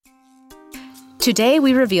Today,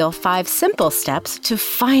 we reveal 5 simple steps to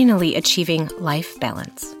finally achieving life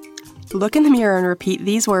balance. Look in the mirror and repeat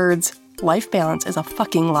these words: life balance is a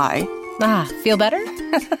fucking lie. Feel better?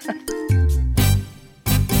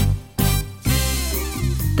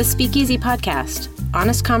 The Speakeasy Podcast.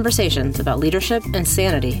 Honest conversations about leadership and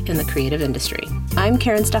sanity in the creative industry. I'm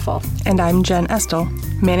Karen Steffel. And I'm Jen Estel.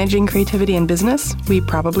 Managing creativity in business, we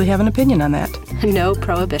probably have an opinion on that. No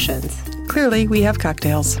prohibitions. Clearly, we have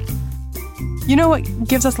cocktails. You know what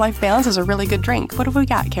gives us life balance is a really good drink. What have we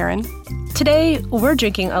got, Karen? Today, we're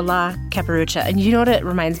drinking a La Caparucha, and you know what it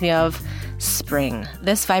reminds me of? Spring.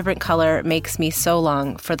 This vibrant color makes me so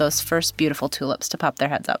long for those first beautiful tulips to pop their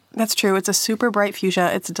heads up. That's true. It's a super bright fuchsia.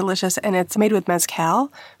 It's delicious, and it's made with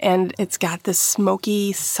mezcal, and it's got this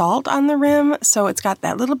smoky salt on the rim, so it's got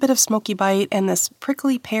that little bit of smoky bite and this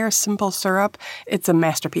prickly pear simple syrup. It's a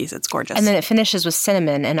masterpiece. It's gorgeous. And then it finishes with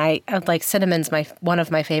cinnamon, and I like cinnamon's one of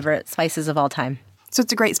my favorite spices of all time. So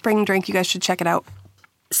it's a great spring drink. You guys should check it out.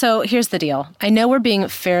 So here's the deal. I know we're being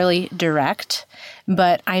fairly direct,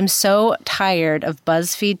 but I'm so tired of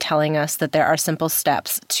BuzzFeed telling us that there are simple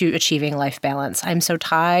steps to achieving life balance. I'm so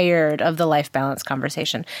tired of the life balance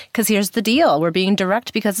conversation. Because here's the deal. We're being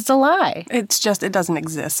direct because it's a lie. It's just, it doesn't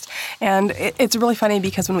exist. And it's really funny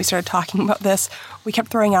because when we started talking about this, we kept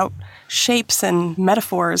throwing out shapes and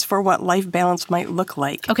metaphors for what life balance might look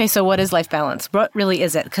like. Okay, so what is life balance? What really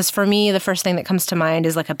is it? Because for me, the first thing that comes to mind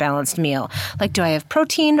is like a balanced meal. Like, do I have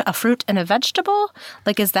protein, a fruit, and a vegetable?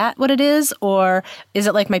 Like, is that what it is? Or is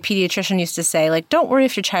it like my pediatrician used to say, like, don't worry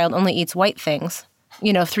if your child only eats white things,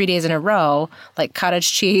 3 days in a row, like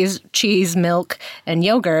cottage cheese, milk, and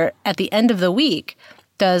yogurt. At the end of the week,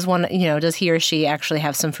 does he or she actually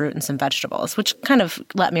have some fruit and some vegetables, which kind of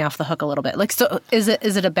let me off the hook a little bit. Like, so is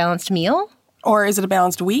it a balanced meal? Or is it a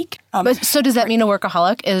balanced week? So does that mean a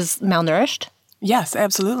workaholic is malnourished? Yes,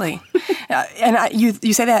 absolutely. And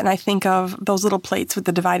you say that, and I think of those little plates with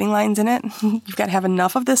the dividing lines in it. You've got to have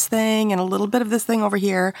enough of this thing and a little bit of this thing over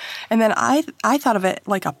here. And then I thought of it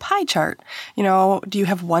like a pie chart. Do you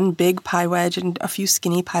have one big pie wedge and a few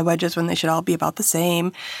skinny pie wedges when they should all be about the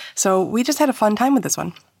same? So we just had a fun time with this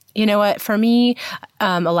one. You know what? For me,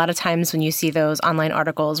 a lot of times when you see those online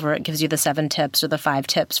articles where it gives you the 7 tips or the 5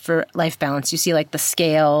 tips for life balance, you see like the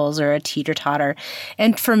scales or a teeter-totter.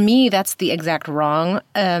 And for me, that's the exact wrong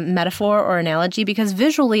metaphor or analogy, because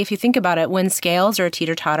visually, if you think about it, when scales or a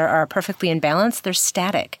teeter-totter are perfectly in balance, they're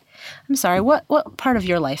static. I'm sorry, what part of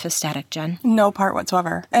your life is static, Jen? No part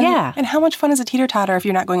whatsoever. And how much fun is a teeter-totter if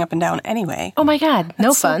you're not going up and down anyway? Oh my God,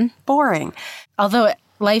 no fun. So boring. Although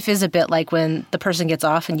life is a bit like when the person gets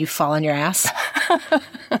off and you fall on your ass.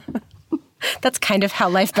 That's kind of how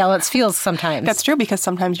life balance feels sometimes. That's true, because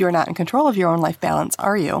sometimes you're not in control of your own life balance,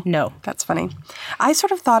 are you? No. That's funny. I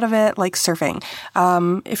sort of thought of it like surfing.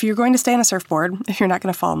 If you're going to stay on a surfboard, if you're not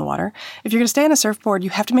going to fall in the water, if you're going to stay on a surfboard,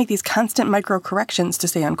 you have to make these constant micro corrections to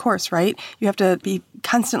stay on course, right? You have to be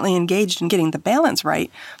constantly engaged in getting the balance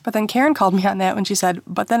right. But then Karen called me on that when she said,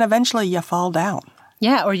 but then eventually you fall down.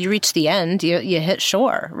 Yeah, or you reach the end, you hit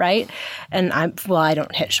shore, right? And I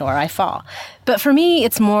don't hit shore, I fall. But for me,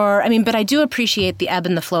 it's more, but I do appreciate the ebb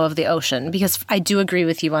and the flow of the ocean, because I do agree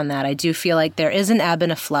with you on that. I do feel like there is an ebb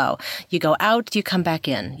and a flow. You go out, you come back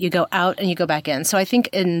in. You go out and you go back in. So I think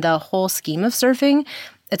in the whole scheme of surfing,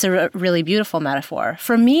 it's a really beautiful metaphor.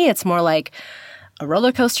 For me, it's more like a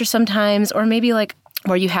roller coaster sometimes, or maybe like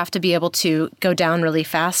where you have to be able to go down really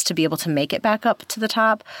fast to be able to make it back up to the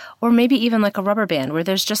top, or maybe even like a rubber band where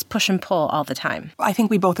there's just push and pull all the time. I think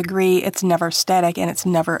we both agree it's never static and it's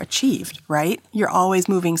never achieved, right? You're always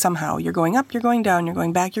moving somehow. You're going up, you're going down, you're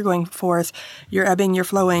going back, you're going forth, you're ebbing, you're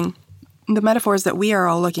flowing. The metaphors that we are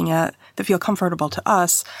all looking at that feel comfortable to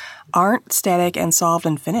us aren't static and solved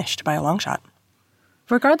and finished by a long shot.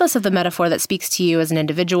 Regardless of the metaphor that speaks to you as an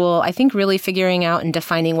individual, I think really figuring out and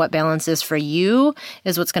defining what balance is for you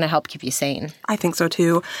is what's going to help keep you sane. I think so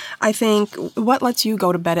too. I think what lets you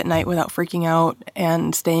go to bed at night without freaking out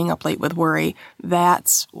and staying up late with worry,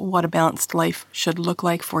 that's what a balanced life should look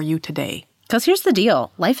like for you today. Because here's the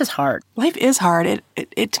deal. Life is hard. Life is hard.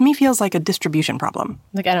 It to me feels like a distribution problem.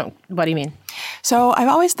 What do you mean? So I've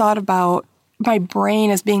always thought about my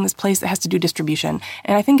brain as being this place that has to do distribution.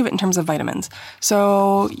 And I think of it in terms of vitamins.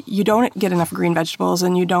 So you don't get enough green vegetables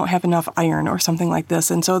and you don't have enough iron or something like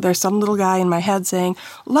this. And so there's some little guy in my head saying,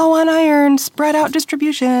 low on iron, spread out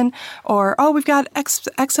distribution. Or, oh, we've got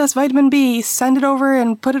excess vitamin B, send it over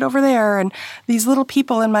and put it over there. And these little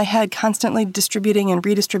people in my head constantly distributing and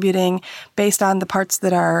redistributing based on the parts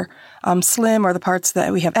that are slim or the parts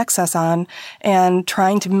that we have excess on, and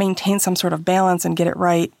trying to maintain some sort of balance and get it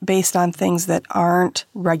right based on things that aren't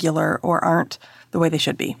regular or aren't the way they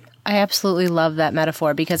should be. I absolutely love that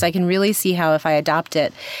metaphor because I can really see how if I adopt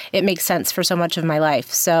it, it makes sense for so much of my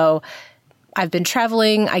life. So I've been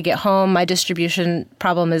traveling, I get home, my distribution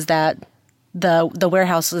problem is that the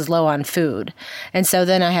warehouse is low on food. And so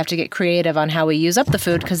then I have to get creative on how we use up the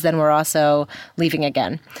food because then we're also leaving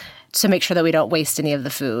again. So make sure that we don't waste any of the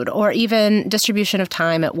food. Or even distribution of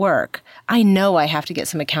time at work. I know I have to get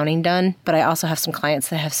some accounting done, but I also have some clients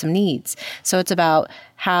that have some needs. So it's about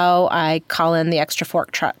how I call in the extra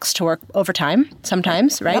fork trucks to work overtime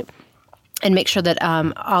sometimes, right? Yep. And make sure that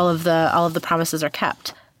all of the promises are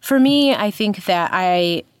kept. For me, I think that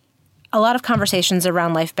a lot of conversations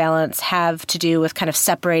around life balance have to do with kind of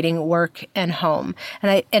separating work and home.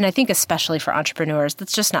 And I think especially for entrepreneurs,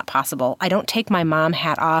 that's just not possible. I don't take my mom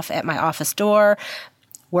hat off at my office door.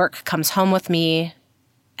 Work comes home with me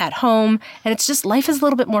at home. And it's just life is a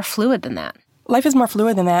little bit more fluid than that. Life is more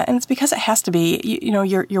fluid than that, and it's because it has to be. You know,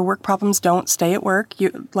 your work problems don't stay at work.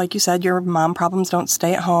 Like you said, your mom problems don't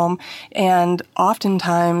stay at home. And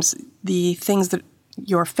oftentimes the things that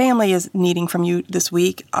your family is needing from you this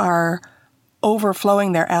week are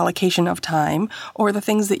overflowing their allocation of time, or the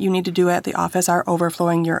things that you need to do at the office are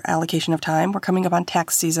overflowing your allocation of time. We're coming up on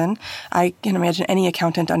tax season. I can imagine any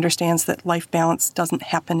accountant understands that life balance doesn't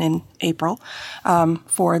happen in April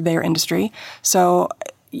for their industry. So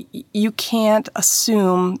you can't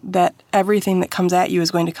assume that everything that comes at you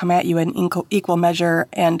is going to come at you in equal measure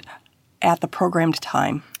and at the programmed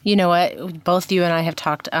time. You know what? Both you and I have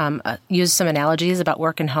talked, used some analogies about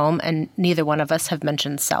work and home, and neither one of us have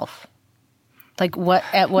mentioned self. Like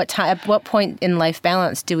at what point in life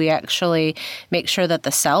balance do we actually make sure that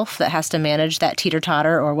the self that has to manage that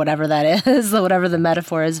teeter-totter or whatever that is, whatever the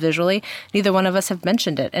metaphor is visually, neither one of us have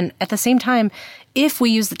mentioned it. And at the same time, if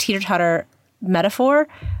we use the teeter-totter metaphor,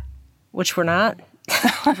 which we're not,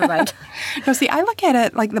 never mind. No, see, I look at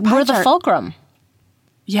it like the pie We're the chart. fulcrum.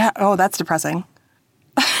 Yeah. Oh, that's depressing.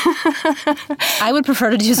 I would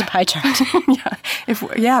prefer to use a pie chart.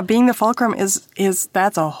 Being the fulcrum is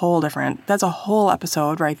that's a whole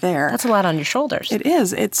episode right there. That's a lot on your shoulders. It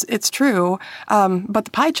is. It's true. But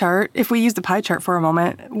the pie chart, if we use the pie chart for a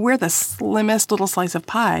moment, we're the slimmest little slice of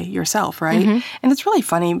pie yourself, right? Mm-hmm. And it's really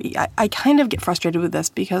funny. I kind of get frustrated with this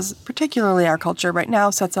because particularly our culture right now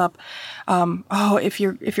sets up, if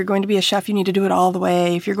you're going to be a chef, you need to do it all the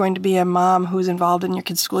way. If you're going to be a mom who's involved in your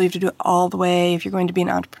kids' school, you have to do it all the way. If you're going to be an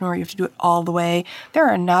entrepreneur, you have to do it all the way. There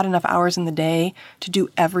are not enough hours in the day to do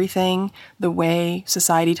everything the way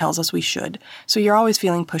society tells us we should. So you're always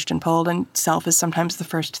feeling pushed and pulled, and self is sometimes the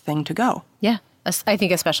first thing to go. Yeah. I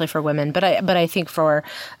think especially for women, but I think for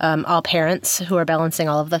all parents who are balancing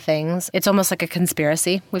all of the things, it's almost like a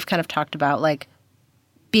conspiracy. We've kind of talked about like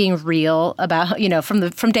being real about,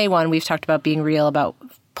 from day one, we've talked about being real about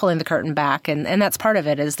pulling the curtain back. And that's part of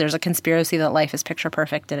it is there's a conspiracy that life is picture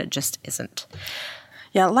perfect and it just isn't.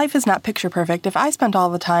 Yeah, life is not picture perfect. If I spent all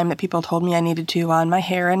the time that people told me I needed to on my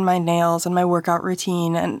hair and my nails and my workout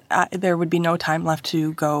routine, and there would be no time left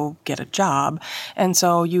to go get a job. And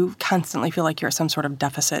so you constantly feel like you're at some sort of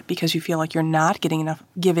deficit because you feel like you're not giving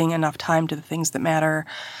enough time to the things that matter,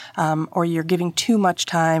 or you're giving too much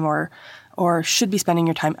time or should be spending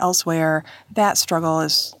your time elsewhere. That struggle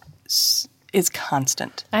is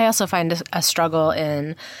constant. I also find a struggle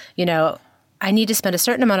in, I need to spend a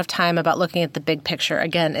certain amount of time about looking at the big picture.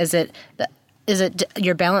 Again, is it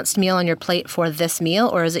your balanced meal on your plate for this meal,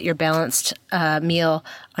 or is it your balanced meal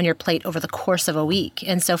on your plate over the course of a week?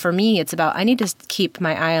 And so for me, it's about I need to keep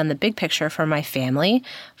my eye on the big picture for my family,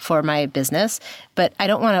 for my business, but I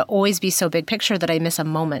don't want to always be so big picture that I miss a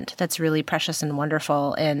moment that's really precious and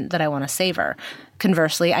wonderful and that I want to savor.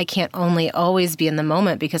 Conversely, I can't only always be in the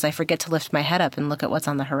moment because I forget to lift my head up and look at what's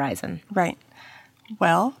on the horizon. Right.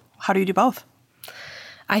 Well, how do you do both?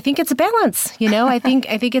 I think it's a balance. I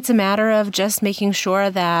think it's a matter of just making sure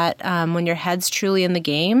that when your head's truly in the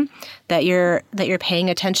game, that you're paying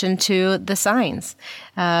attention to the signs.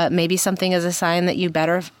 Maybe something is a sign that you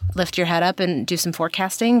better lift your head up and do some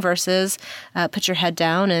forecasting versus put your head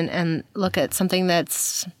down and look at something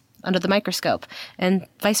that's under the microscope, and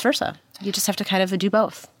vice versa. You just have to kind of do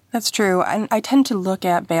both. That's true. And I tend to look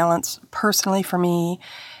at balance personally for me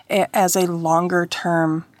as a longer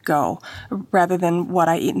term go, rather than what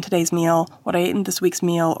I eat in today's meal, what I ate in this week's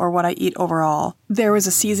meal, or what I eat overall. There was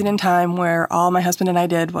a season in time where all my husband and I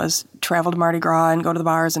did was travel to Mardi Gras and go to the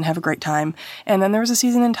bars and have a great time. And then there was a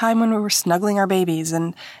season in time when we were snuggling our babies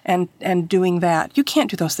and doing that. You can't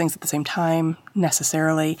do those things at the same time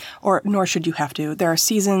necessarily, nor should you have to. There are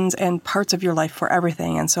seasons and parts of your life for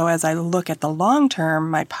everything. And so as I look at the long term,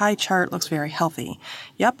 my pie chart looks very healthy.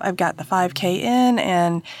 Yep, I've got the 5K in,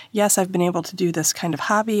 and yes, I've been able to do this kind of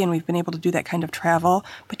hobby, and we've been able to do that kind of travel,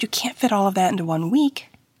 but you can't fit all of that into 1 week.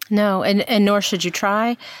 No, and nor should you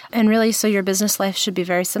try. And really, so your business life should be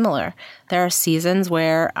very similar. There are seasons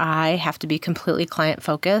where I have to be completely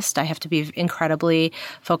client-focused. I have to be incredibly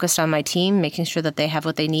focused on my team, making sure that they have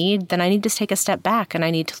what they need. Then I need to take a step back, and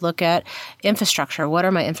I need to look at infrastructure. What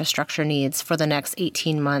are my infrastructure needs for the next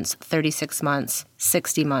 18 months, 36 months,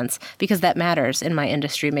 60 months? Because that matters in my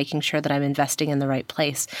industry, making sure that I'm investing in the right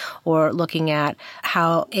place, or looking at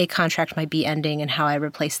how a contract might be ending and how I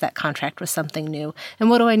replace that contract with something new. And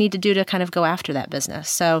what do I need to do to kind of go after that business?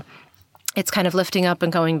 So it's kind of lifting up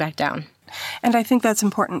and going back down. And I think that's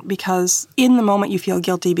important because in the moment you feel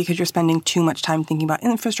guilty because you're spending too much time thinking about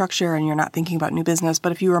infrastructure and you're not thinking about new business.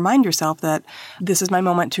 But if you remind yourself that this is my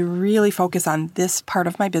moment to really focus on this part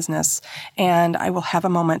of my business, and I will have a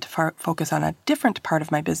moment to focus on a different part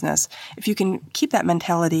of my business, if you can keep that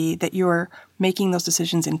mentality that you're making those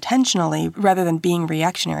decisions intentionally rather than being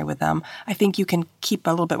reactionary with them, I think you can keep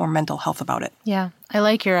a little bit more mental health about it. Yeah. I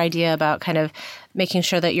like your idea about kind of making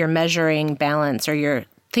sure that you're measuring balance, or you're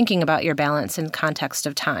thinking about your balance in context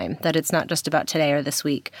of time, that it's not just about today or this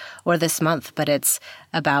week or this month, but it's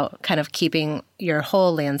about kind of keeping your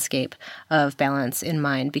whole landscape of balance in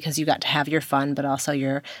mind, because you got to have your fun, but also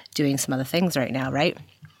you're doing some other things right now, right?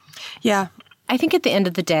 Yeah. I think at the end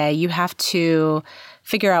of the day, you have to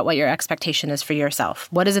figure out what your expectation is for yourself.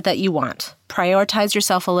 What is it that you want? Prioritize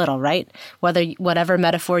yourself a little, right? Whatever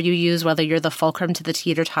metaphor you use, whether you're the fulcrum to the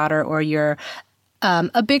teeter-totter or you're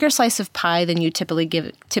a bigger slice of pie than you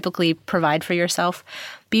typically provide for yourself,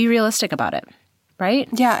 be realistic about it, right?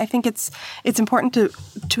 Yeah, I think it's important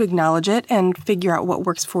to acknowledge it and figure out what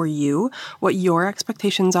works for you, what your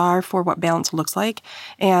expectations are for what balance looks like,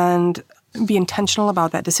 and be intentional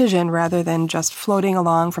about that decision rather than just floating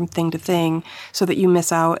along from thing to thing so that you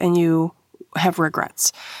miss out and you have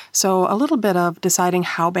regrets. So a little bit of deciding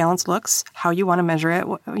how balance looks, how you want to measure it,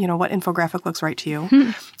 what infographic looks right to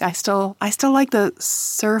you. I still like the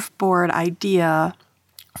surfboard idea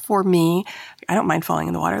for me. I don't mind falling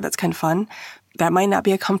in the water. That's kind of fun. That might not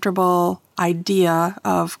be a comfortable idea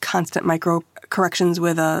of constant micro corrections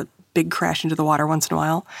with a big crash into the water once in a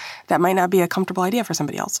while. That might not be a comfortable idea for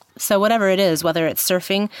somebody else. So whatever it is, whether it's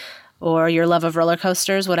surfing or your love of roller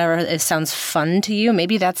coasters, whatever it sounds fun to you,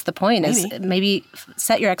 maybe that's the point. Maybe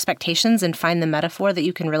set your expectations and find the metaphor that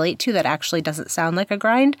you can relate to that actually doesn't sound like a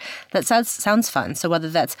grind, that sounds fun. So whether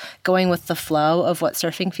that's going with the flow of what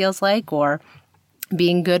surfing feels like, or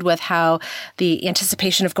being good with how the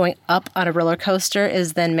anticipation of going up on a roller coaster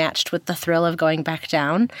is then matched with the thrill of going back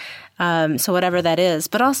down. So whatever that is,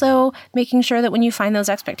 but also making sure that when you find those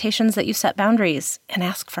expectations that you set boundaries and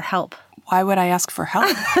ask for help. Why would I ask for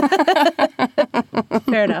help?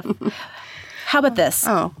 Fair enough. How about this?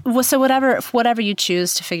 Oh. So whatever you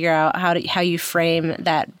choose to figure out how you frame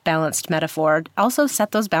that balanced metaphor, also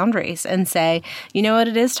set those boundaries and say, you know what,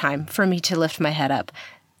 it is time for me to lift my head up.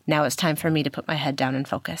 Now it's time for me to put my head down and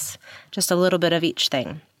focus. Just a little bit of each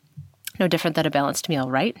thing. No different than a balanced meal,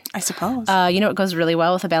 right? I suppose. You know what goes really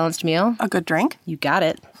well with a balanced meal? A good drink? You got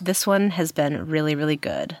it. This one has been really, really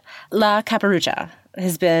good. La Caparuccia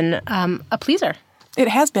has been a pleaser. It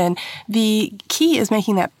has been. The key is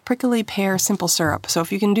making that prickly pear simple syrup. So if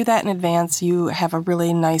you can do that in advance, you have a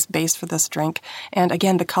really nice base for this drink. And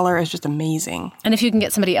again, the color is just amazing. And if you can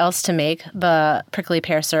get somebody else to make the prickly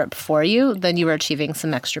pear syrup for you, then you are achieving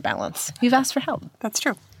some extra balance. You've asked for help. That's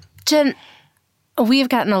true. Jen, we've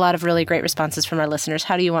gotten a lot of really great responses from our listeners.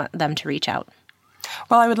 How do you want them to reach out?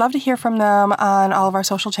 Well, I would love to hear from them on all of our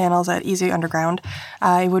social channels at Easy Underground.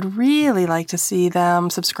 I would really like to see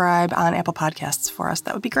them subscribe on Apple Podcasts for us.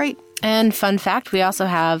 That would be great. And fun fact, we also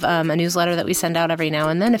have a newsletter that we send out every now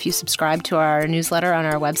and then. If you subscribe to our newsletter on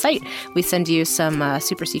our website, we send you some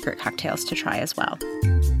super secret cocktails to try as well.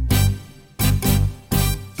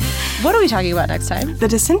 What are we talking about next time? The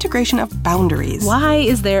disintegration of boundaries. Why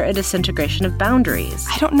is there a disintegration of boundaries?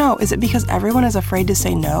 I don't know. Is it because everyone is afraid to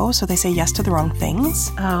say no, so they say yes to the wrong things?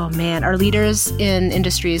 Oh, man. Are leaders in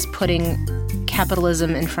industries putting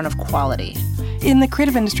capitalism in front of quality? In the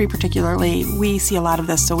creative industry particularly, we see a lot of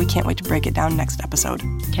this, so we can't wait to break it down next episode.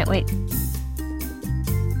 Can't wait.